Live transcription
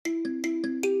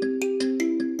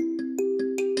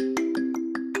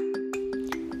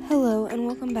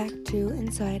welcome back to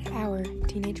Inside Our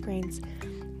Teenage Brains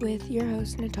with your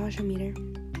host, Natasha Meter.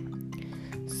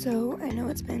 So, I know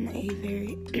it's been a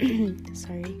very,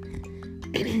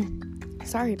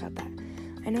 sorry about that.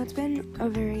 I know it's been a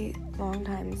very long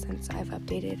time since I've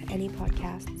updated any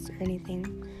podcasts or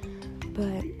anything,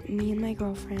 but me and my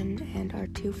girlfriend and our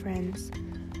two friends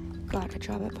got a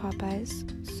job at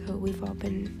Popeyes, so we've all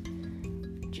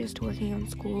been just working on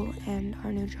school and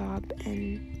our new job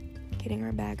and getting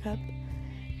our bag up,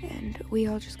 and we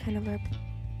all just kind of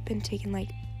been taking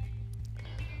like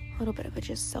a little bit of a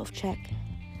just self-check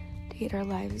to get our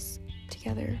lives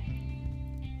together.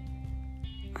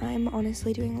 I'm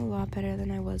honestly doing a lot better than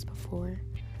I was before.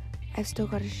 I've still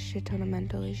got a shit ton of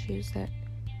mental issues that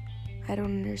I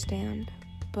don't understand,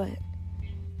 but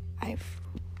I've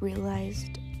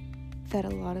realized that a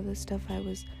lot of the stuff I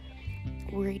was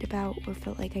worried about or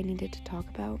felt like I needed to talk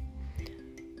about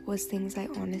was things I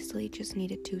honestly just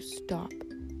needed to stop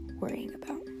worrying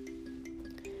about.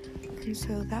 And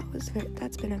so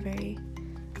that's been a very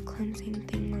cleansing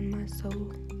thing on my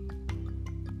soul.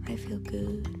 I feel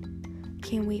good.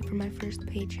 Can't wait for my first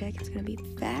paycheck. It's gonna be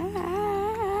fat.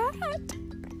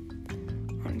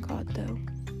 On God, though.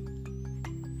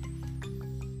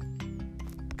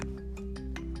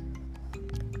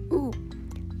 Ooh,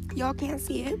 y'all can't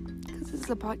see it because this is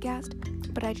a podcast,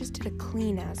 but I just did a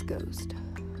clean ass ghost.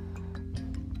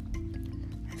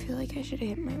 I feel like we should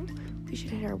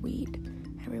hit our weed.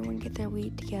 Everyone get their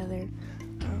weed together.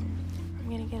 I'm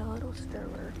gonna get a little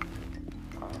stirrer.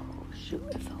 Oh shoot,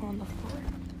 it fell on the floor.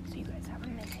 So you guys have a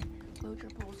minute. Load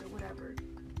your bowls or whatever.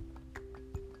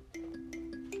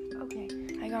 Okay,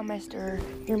 I got my stirrer.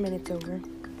 Your minute's over.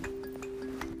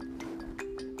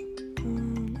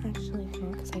 Actually it's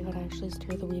not, because I gotta actually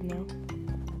stir the weed now.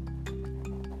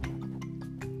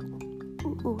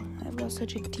 Ooh, I've got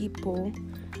such a deep bowl.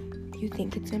 You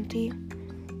think it's empty,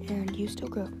 and you still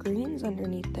got greens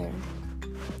underneath there.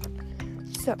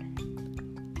 So,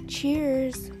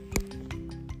 cheers!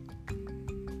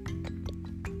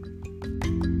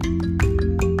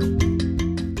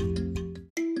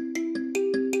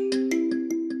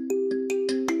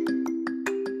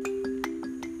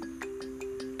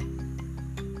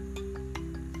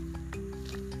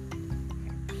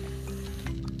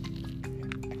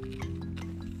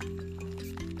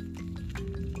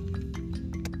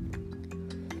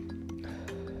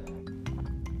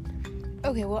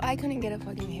 Okay, well, I couldn't get a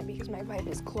fucking hit because my pipe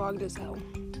is clogged as hell.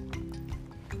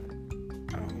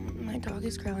 My dog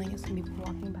is growling at some people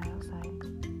walking by outside.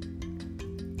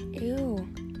 Ew.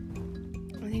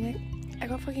 I think I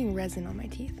got fucking resin on my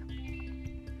teeth.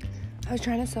 I was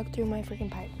trying to suck through my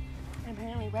freaking pipe, and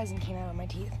apparently resin came out of my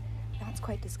teeth. That's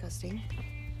quite disgusting.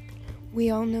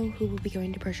 We all know who will be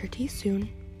going to brush our teeth soon.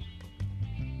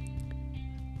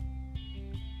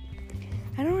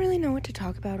 I don't really know what to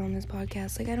talk about on this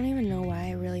podcast. I don't even know why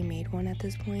I really made one at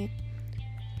this point.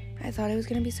 I thought it was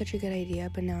gonna be such a good idea,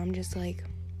 but now I'm just like,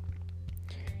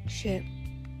 shit.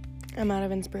 I'm out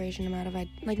of inspiration. Not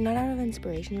out of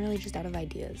inspiration, really just out of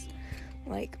ideas.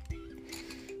 Like,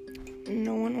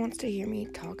 no one wants to hear me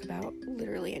talk about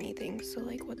literally anything, so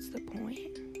what's the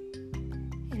point?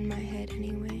 In my head,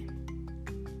 anyway.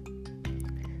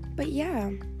 But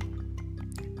yeah,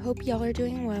 hope y'all are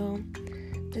doing well.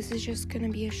 This is just gonna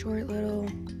be a short little,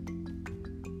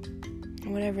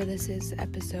 whatever this is,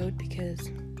 episode, because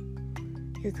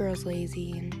your girl's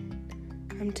lazy and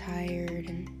I'm tired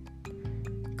and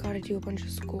gotta do a bunch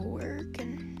of schoolwork,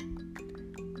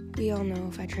 and we all know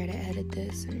if I try to edit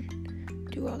this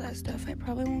and do all that stuff, I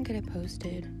probably won't get it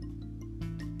posted.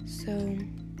 So,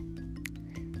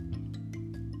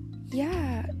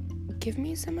 yeah, give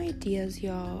me some ideas,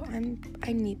 y'all.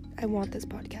 I want this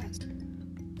podcast.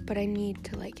 But I need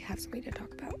to have something to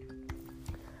talk about.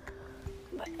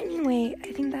 But anyway,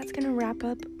 I think that's gonna wrap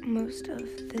up most of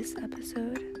this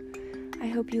episode. I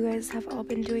hope you guys have all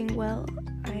been doing well.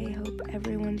 I hope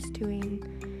everyone's doing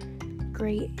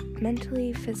great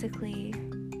mentally, physically,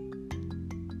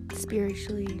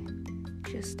 spiritually,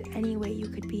 just any way you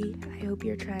could be. I hope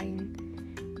you're trying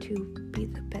to be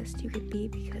the best you could be,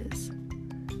 because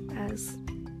as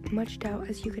much doubt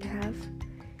as you could have,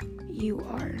 you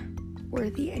are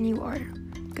worthy and you are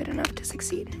good enough to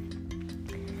succeed.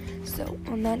 So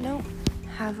on that note,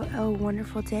 have a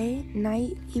wonderful day,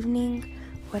 night, evening,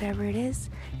 whatever it is,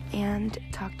 and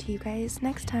talk to you guys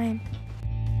next time.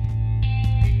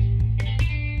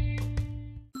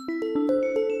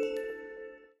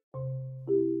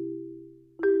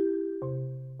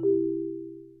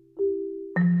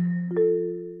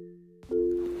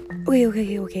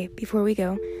 Okay, before we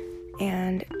go,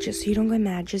 and just so you don't get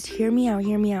mad, just hear me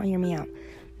out.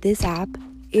 This app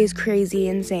is crazy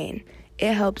insane.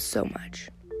 It helps so much.